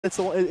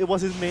it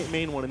was his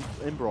main one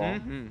in Brawl.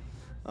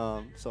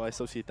 So I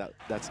associate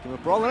that skin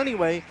with Brawl.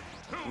 Anyway,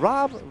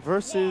 Rob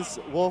versus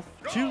Wolf,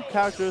 two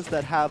characters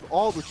that have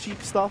all the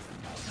cheap stuff.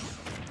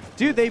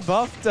 Dude, they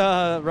buffed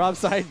Rob's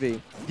side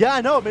B. Yeah,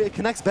 I know. It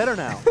connects better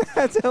now.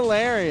 That's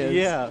hilarious.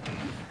 Yeah.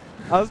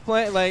 I was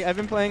playing I've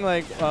been playing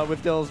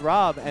with Dill's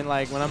Rob, and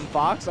when I'm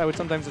Fox, I would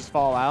sometimes just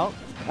fall out.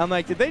 I'm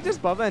like, did they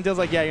just buff that? And Dill's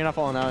like, yeah, you're not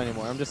falling out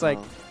anymore. I'm just like,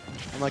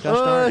 gosh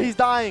darn it. He's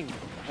dying.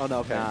 Oh no,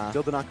 okay. Nah.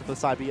 Dill did not go for the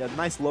side B. A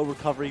nice low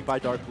recovery by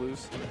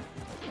DarkBlues.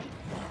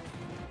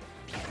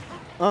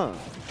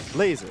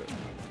 Laser.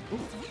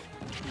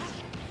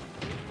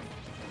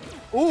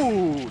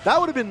 Ooh, that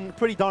would have been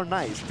pretty darn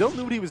nice. Dill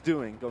knew what he was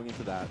doing going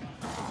into that.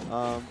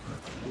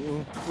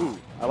 Ooh,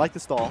 I like the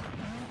stall.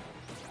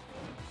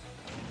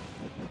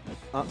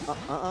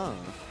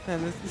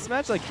 Man, this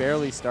match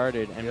barely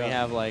started, and we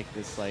have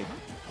this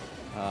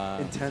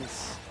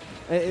intense.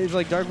 It's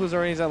like DarkBlues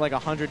already is at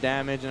 100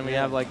 damage, and we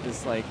have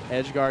this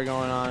edge guard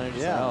going on. And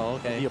just, oh,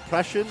 okay. The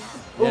oppression.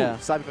 Yeah.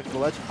 Ooh, side effect to the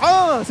ledge.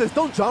 It says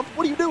don't jump.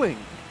 What are you doing?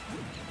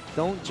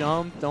 Don't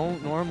jump.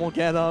 Don't normal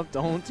get up.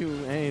 Don't do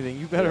anything.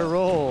 You better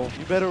roll.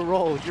 You better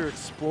roll. You're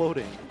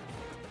exploding.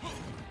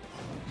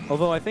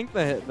 Although I think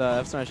the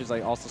F smash is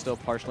also still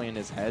partially in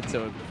his head,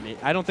 so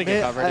I don't think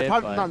it covered it.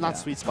 But not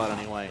sweet spot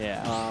anyway.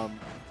 Yeah.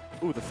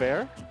 Ooh, the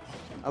fair.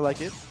 I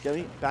like it. Get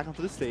me back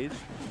onto the stage.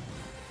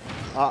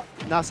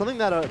 Now, something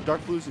that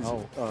DarkBlues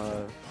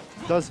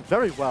does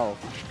very well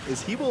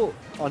is he will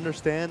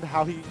understand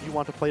how you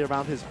want to play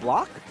around his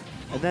block,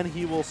 and then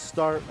he will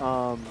start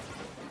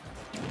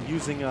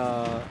using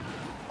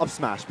up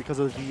smash because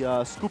of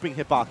the scooping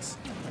hitbox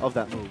of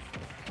that move.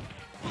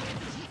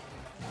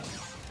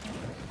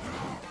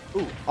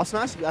 Ooh, up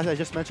smash, as I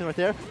just mentioned right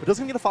there, but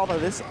doesn't get a follow by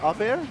this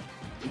up air.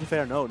 To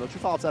fair, no true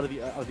follow-ups out of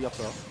the up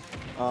throw.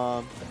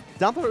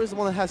 Down throw is the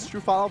one that has true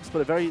follow-ups,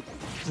 but a very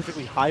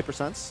specifically high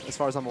percents, as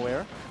far as I'm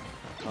aware.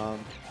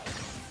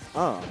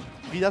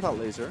 Beat that out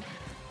laser.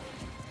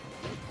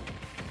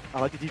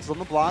 I like the details on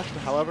the block,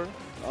 however,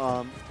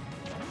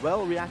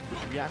 well reacted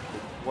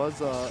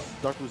was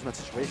DarkBlues in that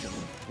situation.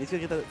 He's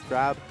gonna get that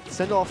grab,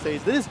 send off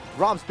stage. This is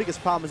Rob's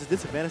biggest problem. Is his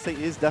disadvantage state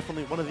is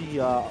definitely one of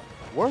the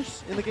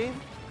worst in the game.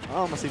 I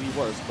don't want to say the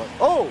worst, but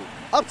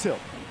up tilt,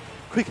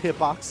 quick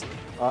hitbox,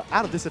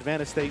 out of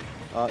disadvantage state.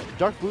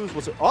 DarkBlues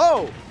was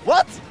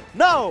what?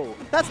 No,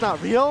 that's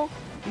not real.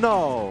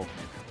 No.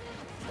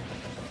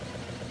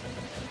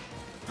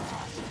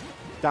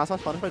 Down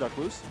smash punished by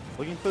DarkBlues.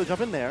 Looking for the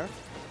jump in there.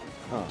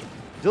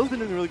 Dill's been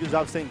doing a really good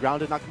job staying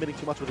grounded, not committing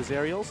too much with his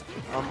aerials.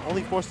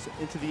 Only forced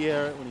into the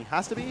air when he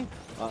has to be.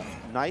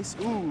 Nice.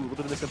 Ooh, a little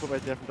bit of misinput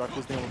right there from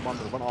DarkBlues. Being able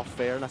to run off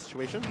fair in that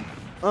situation.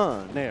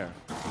 Nair.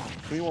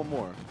 Give me one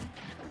more.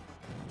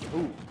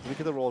 Ooh, let me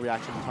get the roll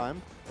reaction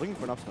time. Looking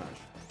for an up smash.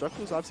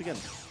 DarkBlues, obviously,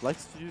 again,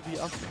 likes to do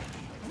the up smash.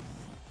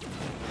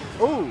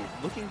 Oh,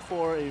 looking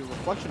for a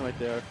reflection right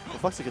there.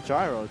 Reflects like a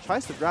gyro.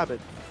 Tries to grab it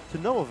to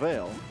no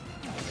avail.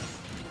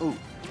 Ooh.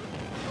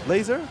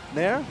 Laser,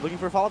 Nair, looking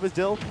for a follow-up is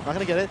Dill. Not going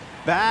to get it.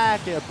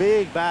 Back air,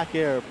 big back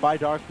air by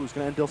DarkBlues. Going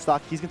to end Dill's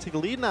stock. He's going to take the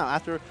lead now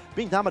after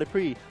being down by a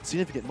pretty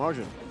significant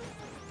margin.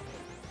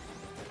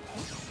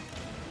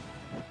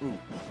 Ooh.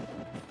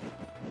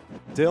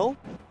 Dill,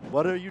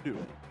 what are you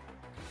doing?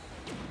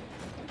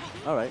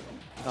 All right.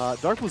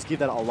 DarkBlues gave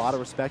that a lot of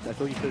respect. I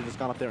feel you could have just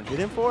gone up there and hit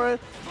him for it.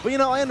 But,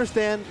 I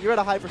understand. You're at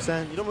a high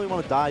percent. You don't really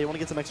want to die. You want to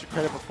get some extra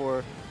credit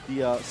before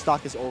the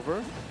stock is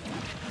over.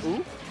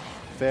 Ooh.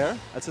 Fair.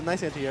 That's a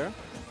nice anti-air.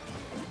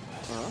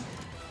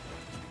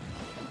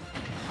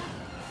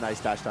 Nice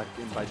dash attack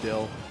in by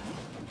Dill.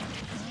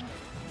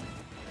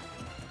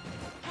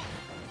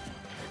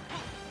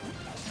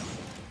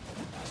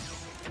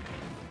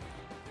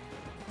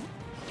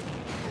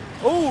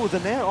 Oh, the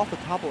Nair off the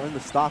top will end the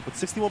stock with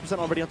 61%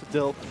 already onto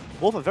Dill.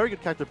 Wolf, a very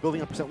good character,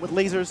 building up percent with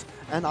lasers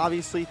and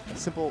obviously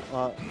simple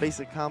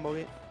basic combo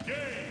game.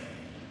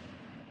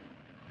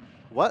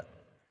 What?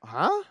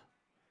 Huh?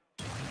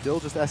 Dill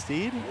just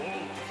SD'd?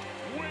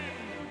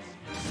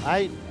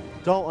 I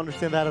don't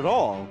understand that at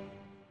all.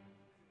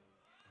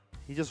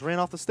 He just ran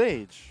off the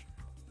stage.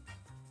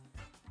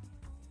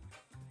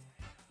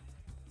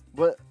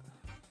 What?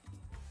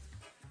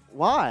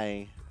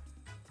 Why?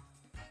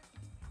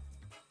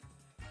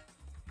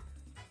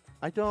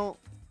 I don't...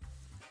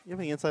 You have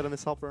any insight on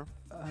this, Helper?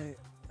 I'm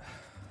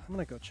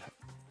gonna go check.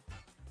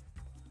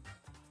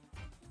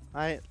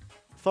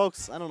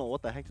 Folks, I don't know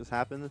what the heck just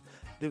happened.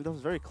 Dude, that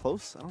was very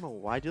close. I don't know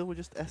why Dill would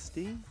just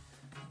SD.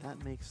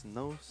 That makes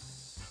no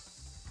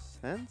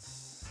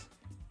sense.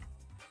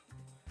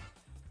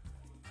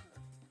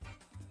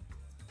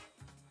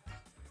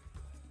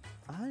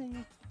 I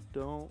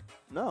don't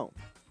know.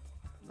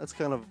 That's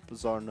kind of a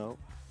bizarre note.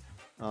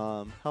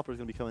 Helper's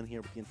going to be coming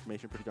here with the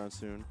information pretty darn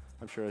soon.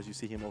 I'm sure as you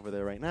see him over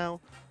there right now.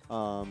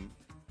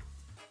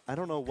 I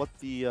don't know what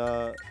the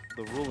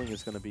ruling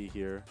is going to be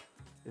here.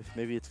 If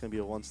maybe it's going to be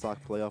a one-stock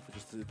playoff, which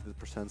is the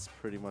percent's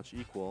pretty much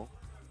equal.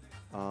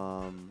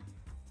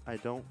 I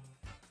don't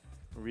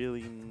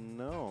really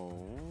know.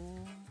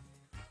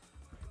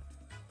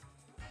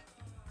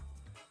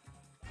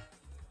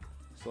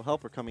 So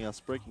helper coming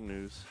out, breaking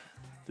news.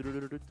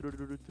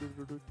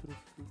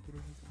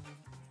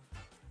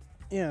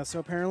 Yeah, so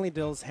apparently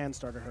Dill's hand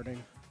started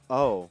hurting.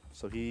 Oh,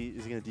 so is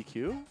he gonna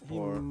DQ? He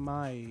or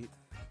might.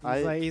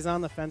 I- He's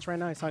on the fence right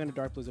now. He's talking to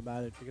DarkBlues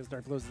about it because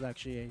DarkBlues is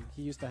actually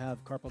he used to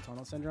have carpal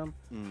tunnel syndrome,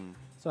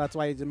 so that's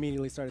why he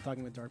immediately started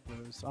talking with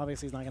DarkBlues.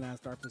 Obviously, he's not going to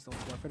ask DarkBlues to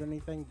forfeit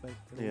anything, but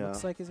it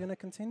looks like he's going to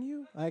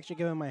continue. I actually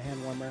give him my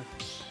hand warmer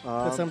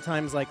because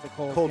sometimes like the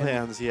cold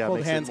hands,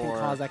 cold hands can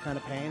cause that kind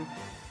of pain.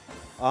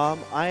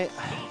 I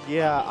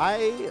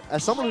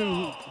as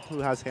someone who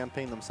has hand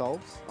pain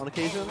themselves on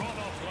occasion.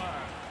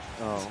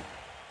 Oh,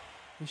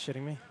 He's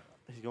shitting me.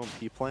 he's going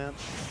pea plant.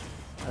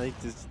 I think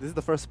this is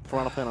the first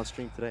piranha plant on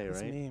stream today,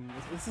 It's right? a meme.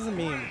 This is a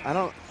meme. I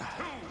don't.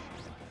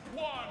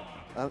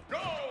 Oh,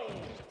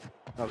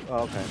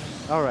 okay.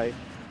 All right.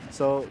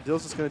 So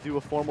Dill's just gonna do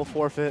a formal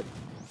forfeit.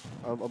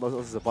 Unless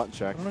this is a button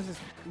check.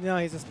 No,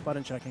 he's just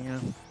button checking. Yeah.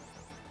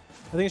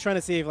 I think he's trying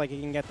to see if like he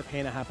can get the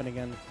pain to happen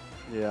again.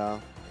 Yeah.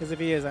 Because if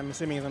he is, I'm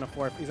assuming he's gonna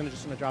forfeit. He's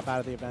just gonna drop out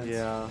of the event.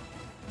 Yeah.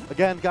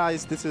 Again,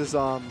 guys, this is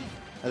I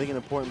think an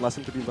important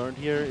lesson to be learned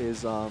here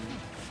is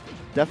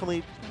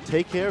definitely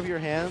take care of your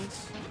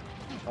hands.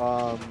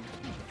 Yeah,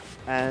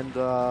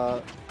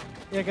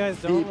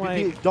 guys,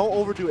 don't don't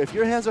overdo it. If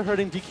your hands are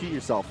hurting, DQ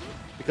yourself,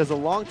 because the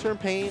long-term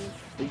pain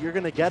that you're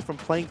gonna get from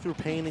playing through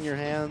pain in your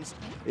hands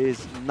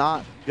is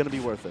not gonna be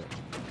worth it.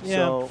 Yeah,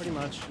 so, pretty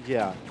much.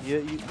 Yeah,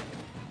 you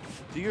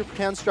do your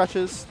hand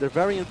stretches. They're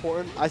very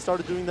important. I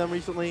started doing them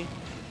recently,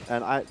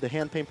 and the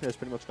hand pain has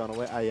pretty much gone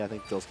away. I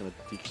think Dill's gonna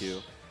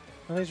DQ.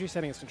 Oh, he's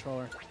resetting his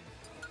controller.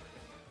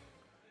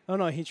 Oh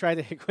no, he tried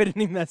to hit quit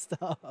and he messed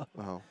up.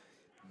 Oh.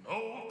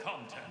 No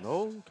contest.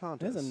 No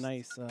contest. There's a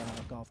nice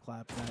golf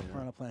clap that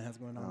Piranha Plant has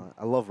going on.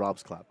 I love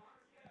Rob's clap.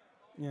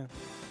 Yeah.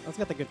 Let's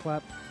get the good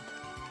clap.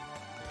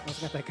 Let's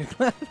get that good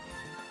clap.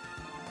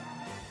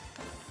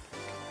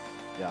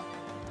 Yeah.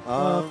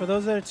 For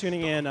those that are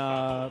tuning in,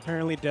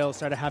 apparently Dill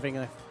started having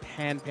a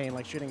hand pain,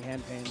 like shooting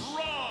hand pain,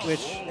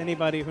 which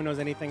anybody who knows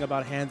anything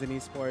about hands in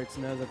esports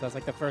knows that that's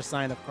like the first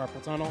sign of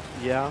carpal tunnel.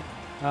 Yeah.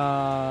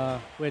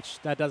 Which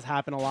that does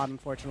happen a lot,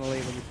 unfortunately,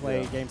 when you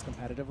play games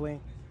competitively.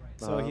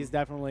 So he's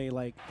definitely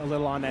like a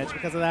little on edge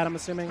because of that, I'm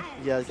assuming.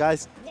 Yeah,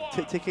 guys,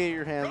 take care of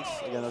your hands.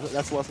 Again,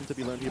 that's a lesson to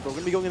be learned here. But we're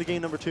going to be going into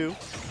game number 2.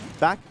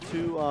 Back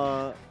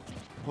to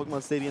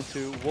Pokemon Stadium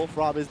 2. Wolf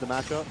Rob is the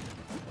matchup.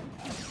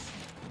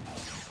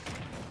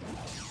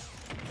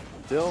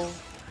 Dill.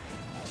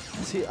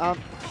 See, there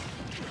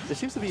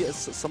seems to be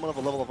somewhat of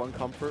a level of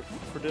uncomfort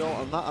for Dill.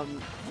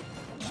 I'm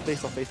just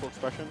based off facial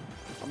expression.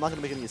 I'm not going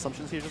to make any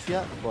assumptions here just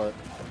yet, but.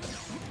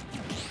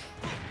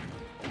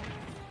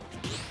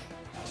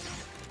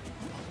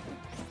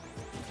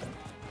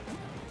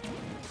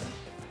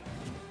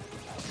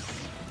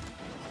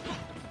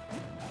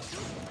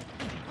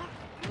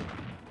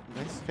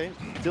 Okay,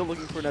 Dill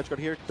looking for an edge guard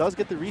here. Does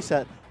get the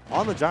reset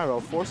on the gyro.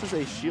 Forces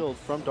a shield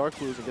from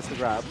DarkBlues and gets the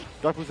grab.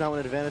 DarkBlues now in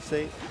an advantage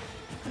state.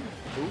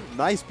 Ooh,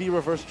 nice B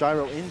reverse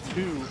gyro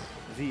into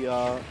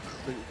the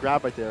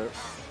grab right there.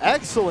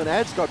 Excellent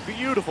edge guard.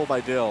 Beautiful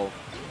by Dill.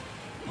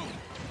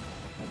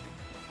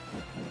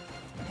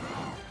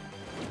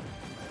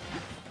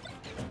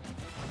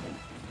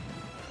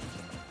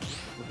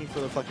 Looking for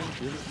the fucking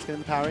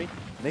skin parry.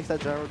 Makes that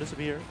gyro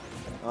disappear.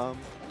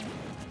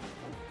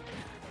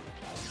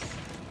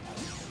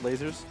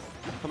 Lasers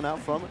coming out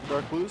from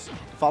DarkBlues.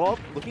 Follow-up,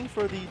 looking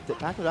for the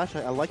back of dash.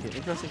 I like it.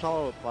 Interesting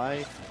follow-up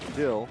by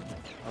Dill.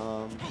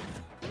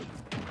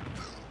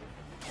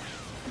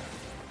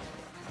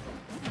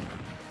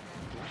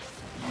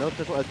 No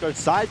potential edge guard.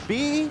 Side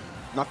B!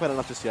 Not quite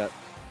enough just yet.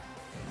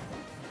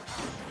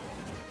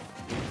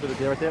 For the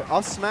day right there.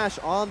 Up smash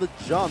on the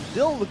jump.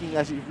 Dill looking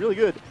actually really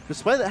good.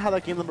 Despite how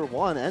that game number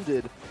 1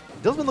 ended,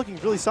 Dill's been looking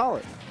really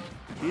solid.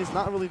 He's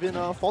not really been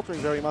faltering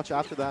very much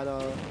after that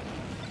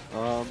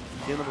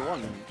game number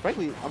 1. And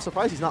frankly, I'm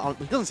surprised he's not on.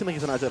 He doesn't seem like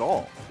he's on edge at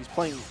all. He's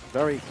playing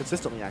very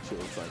consistently, actually,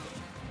 it looks like.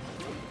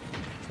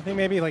 I think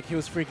maybe like he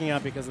was freaking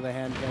out because of the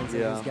hand pains that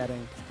he was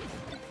getting.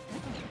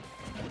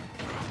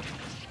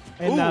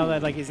 And now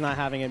that like he's not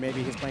having it,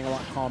 maybe he's playing a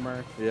lot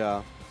calmer.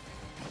 Yeah.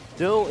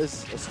 Dill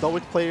is a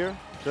stoic player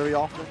very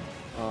often,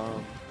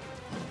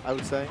 I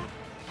would say.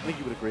 I think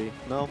you would agree.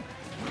 No?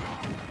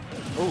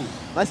 Oh,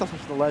 nice up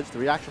smash from the ledge. The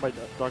reaction by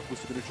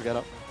DarkBlues to the neutral get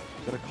up.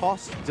 Going to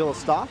cost Dill a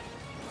stock.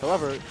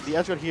 However, the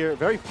edge guard here,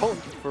 very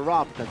potent for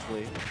Rob,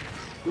 potentially.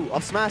 Ooh,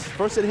 up smash,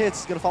 first it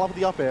hits, going to follow up with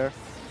the up air.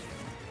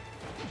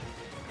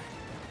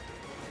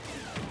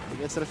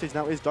 Against center stage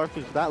now is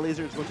DarkBlues, but that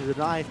laser is going to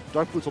deny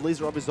DarkBlues a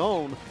laser of his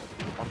own.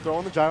 I'll throw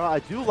on the gyro. I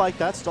do like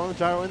that, starting the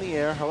gyro in the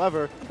air.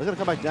 However, it's going to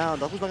come back down.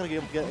 DarkBlues not going to be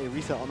able to get a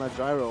reset on that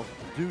gyro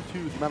due to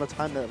the amount of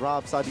time that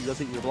Rob side B does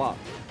hit your block.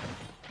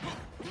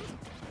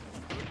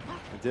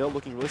 And Dill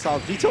looking really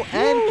solid. Detail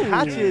and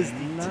catches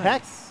the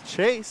tech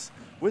chase.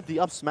 With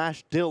the up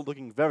smash, Dill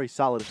looking very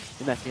solid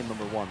in that game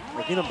number 1.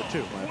 Or game number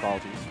 2, my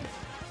apologies.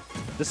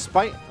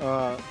 Despite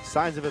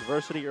signs of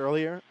adversity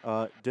earlier,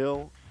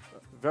 Dill,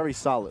 very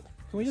solid.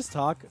 Can we just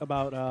talk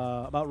about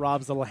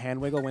Rob's little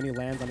hand wiggle when he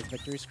lands on his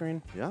victory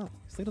screen? Yeah.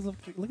 Just look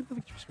at the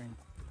victory screen.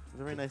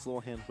 Very nice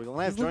little hand wiggle.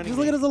 And I have Just joining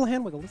look me. at his little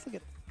hand wiggle. Just look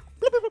at it.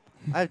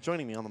 I have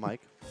joining me on the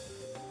mic.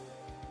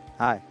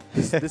 Hi.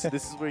 This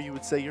is where you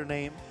would say your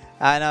name.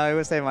 I know I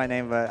would say my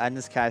name, but I'm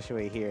just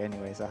casually here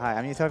anyway. So hi,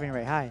 I'm Utopian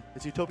Ray. Hi.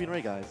 It's Utopian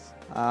Ray, guys.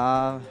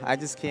 I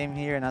just came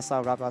here and I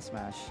saw Rob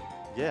Smash.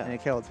 Yeah. And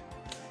it killed.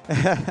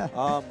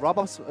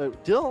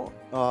 Dill,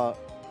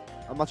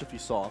 I'm not sure if you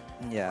saw,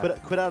 Yeah.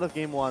 quit out of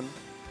game 1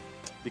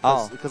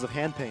 because of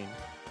hand pain.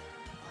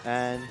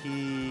 And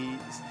he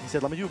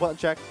said, let me do a button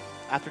check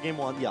after game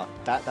 1. Yeah,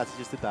 he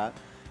just did that.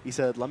 He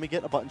said, let me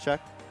get a button check.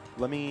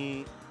 Let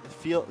me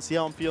see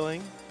how I'm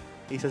feeling.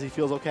 He says he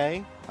feels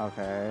okay.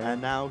 Okay.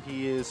 And now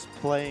he is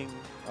playing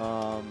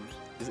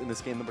is in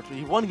this game number 2.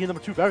 He won game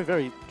number 2 very,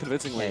 very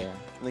convincingly. Yeah.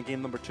 And then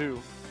game number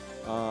 2,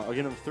 or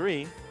game number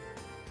 3,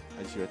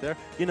 I see right there.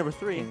 Game number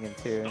 3. Game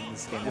 2. In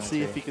this game We'll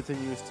see if he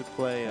continues to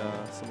play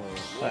similarly.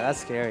 Oh,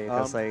 that's scary.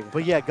 That's like.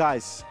 But yeah,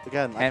 guys,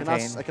 again, I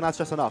Hand cannot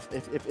stress enough.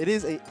 If it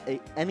is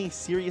any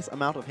serious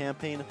amount of hand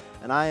pain,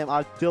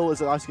 and Dill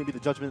is obviously going to be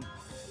the judgment,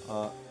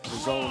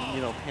 his own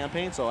hand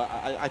pain. So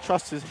I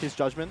trust his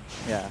judgment.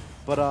 Yeah.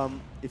 But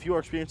if you are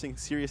experiencing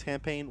serious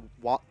hand pain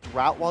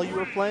while you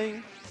were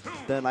playing,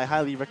 then I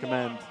highly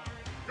recommend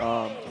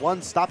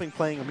one, stopping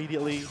playing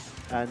immediately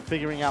and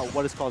figuring out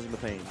what is causing the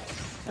pain.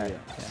 All right. Yeah.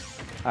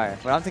 All right.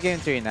 Well, on to game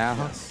 3 now.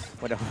 Yes.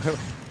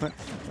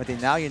 With the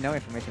now you know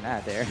information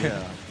ad there.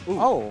 Yeah. Ooh,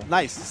 Oh.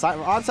 Nice.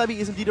 On-side B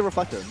is indeed a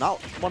reflector. Not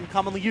one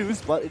commonly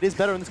used, but it is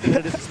better in this game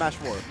than it is in Smash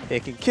 4.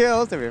 It can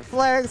kill, the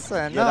reflex,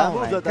 and Yeah, oh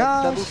my that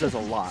gosh. move does a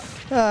lot.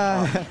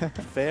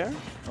 Fair.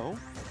 Oh.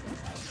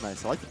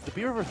 Nice. I like the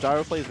B reverse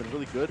gyro play has been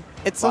really good.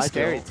 It's so by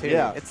scary Dill. too.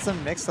 Yeah. It's a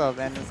mix-up,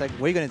 and it's like,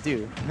 what are you gonna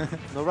do?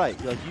 No, right.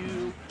 Like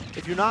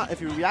if your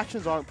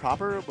reactions aren't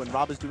proper when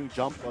Rob is doing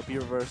jump or B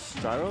reverse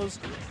gyros,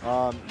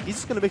 he's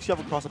just gonna make you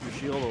have a cross up your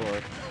shield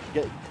or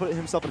put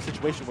himself in a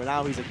situation where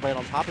now he's like right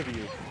on top of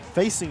you,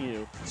 facing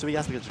you, so he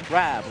has to just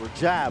grab or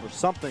jab or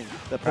something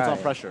that puts on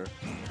pressure.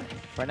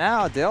 For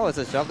now, Dill is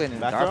just juggling in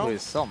Back Dark throw?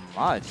 Blues so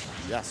much.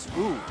 Yes.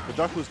 Ooh, the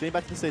DarkBlues getting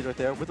back to the stage right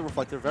there with the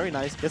reflector. Very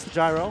nice. Gets the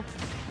gyro.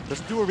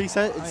 Doesn't do a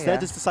reset. Instead,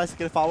 just decides to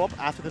get a follow-up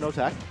after the no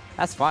tech.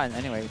 That's fine.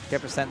 Anyway, get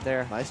percent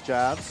there. Nice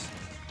jabs.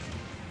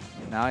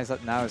 Now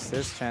it's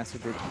his chance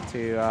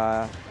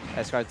to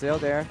escort Dill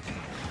there.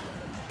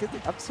 Get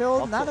the up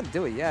tilt. Not gonna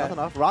do it yet. Not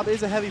enough. Rob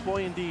is a heavy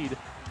boy indeed.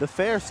 The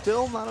fair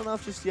still not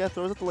enough just yet.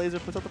 Throws out the laser,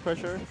 puts out the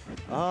pressure.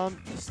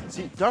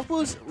 See,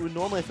 DarkBlues would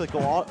normally I feel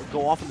like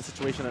go off in the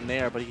situation in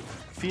there, but he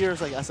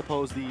fears like I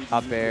suppose the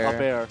up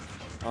air.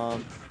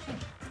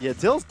 Yeah,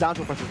 Dill's down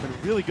to pressure has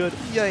been really good.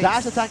 Yikes.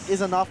 Dash attack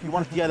is enough. You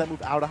want to DI that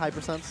move out of high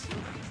percents.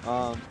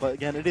 But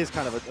again, it is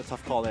kind of a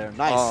tough call there.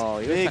 Nice. Oh,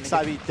 big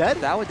side B dead.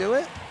 That would do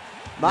it?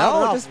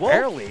 Not enough. Just Wolf,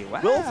 barely.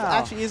 Wow. Wolf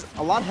actually is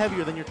a lot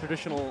heavier than your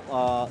traditional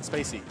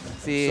Spacey.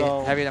 See,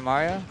 so heavier than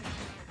Mario?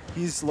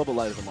 He's a little bit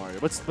lighter than Mario,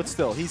 but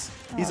still, he's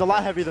a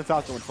lot heavier than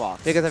Falco and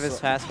Fox. Because of his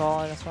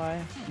fastball, that's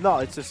why? No,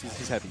 it's just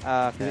he's heavy.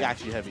 Okay. He's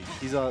actually heavy.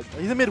 He's a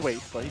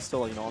midweight, but he's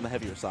still on the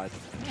heavier side.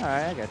 All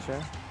right, I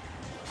getcha.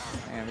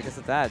 And because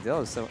of that,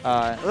 Dill's see,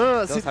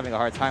 having a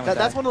hard time with that.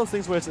 That's one of those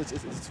things where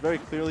it's very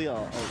clearly he's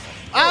a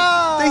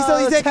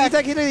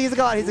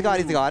god. He's a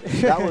god.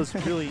 That was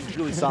really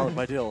solid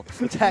by Dill.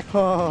 The tech,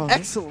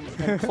 excellent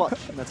and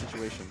clutch in that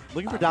situation.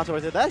 Looking for down tilt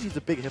right there. That actually is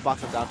a big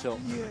hitbox on down tilt.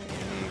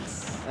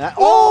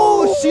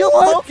 Shield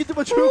poke into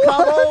a true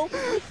combo.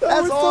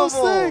 That's so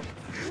sick.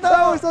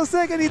 That was so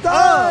sick, and he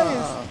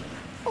dies.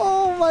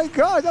 Oh my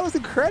god, that was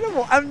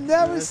incredible. I've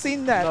never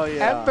seen that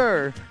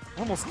ever.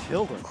 Almost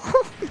killed him.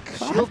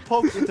 Shield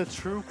poke into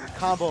true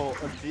combo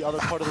on the other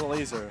part of the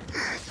laser.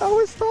 That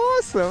was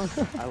awesome.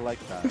 I like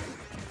that.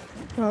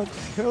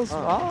 Kills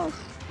off.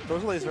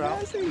 Throws the laser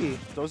out.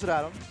 Throws it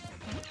at him.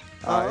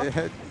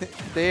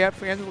 They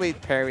preemptively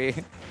parry.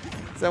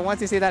 So once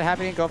you see that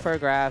happening, go for a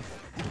grab.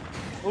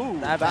 Ooh,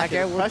 that back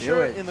air will pressure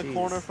do it. in the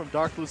corner from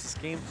DarkBlues'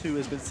 game 2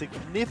 has been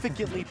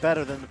significantly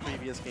better than the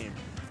previous game.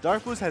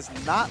 DarkBlues has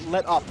not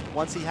let up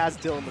once he has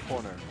Dill in the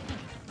corner.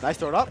 Nice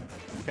throw it up.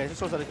 Okay, just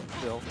throws out a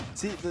Dill.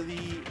 See,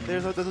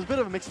 there's a bit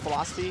of a mixed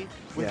philosophy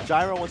with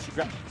gyro once you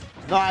grab.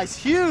 Nice,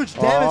 huge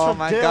damage from Dill. Oh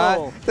my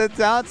god, the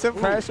down to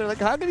pressure. Like,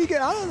 how did he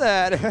get out of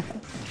that? All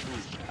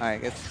right,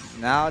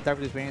 now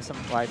DarkBlues bringing some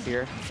life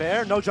here.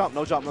 Fair, no jump.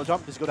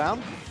 Just go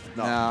down.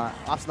 No,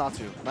 opts not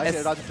to. Nice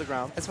air dodge to the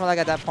ground. It's more like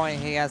at that point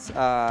he has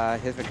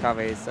his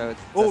recovery, so.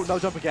 Oh, no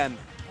jump again.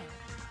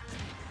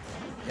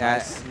 Yeah,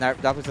 nice.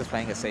 DarkBlues is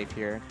playing it safe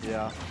here.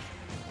 Yeah.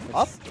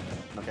 Up?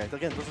 Okay,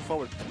 again, goes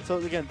forward. So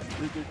again,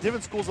 the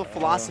different schools of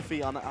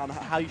philosophy on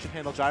how you should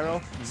handle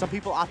gyro. Some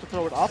people opt to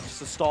throw it up just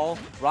to stall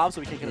Rob so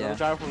he can't get another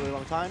gyro for a really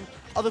long time.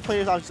 Other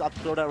players obviously opt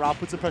to throw it at Rob,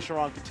 put some pressure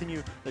on,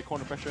 continue the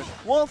corner pressure.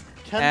 Wolf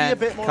can be a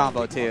bit more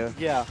combo too.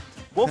 Yeah.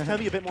 Wolf can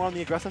be a bit more on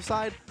the aggressive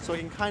side, so I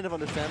can kind of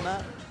understand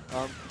that.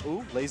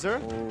 Ooh, laser.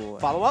 Ooh.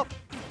 Follow up.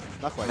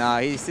 Not quite. No,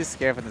 he's too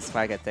scared from the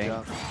spike, I think.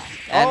 Yeah.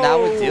 And that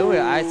would do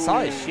it. I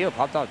saw his shield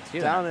popped out too.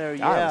 Down there,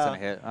 God, was gonna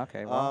hit.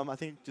 Okay, well. I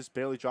think just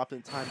barely dropped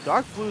in time.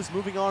 DarkBlues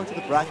moving on to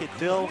the bracket.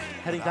 Dill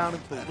heading down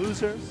into the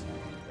losers.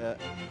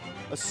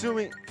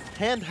 assuming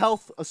hand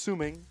health,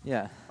 assuming.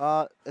 Yeah.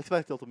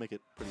 Expect Dill to make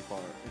it pretty far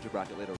into bracket later.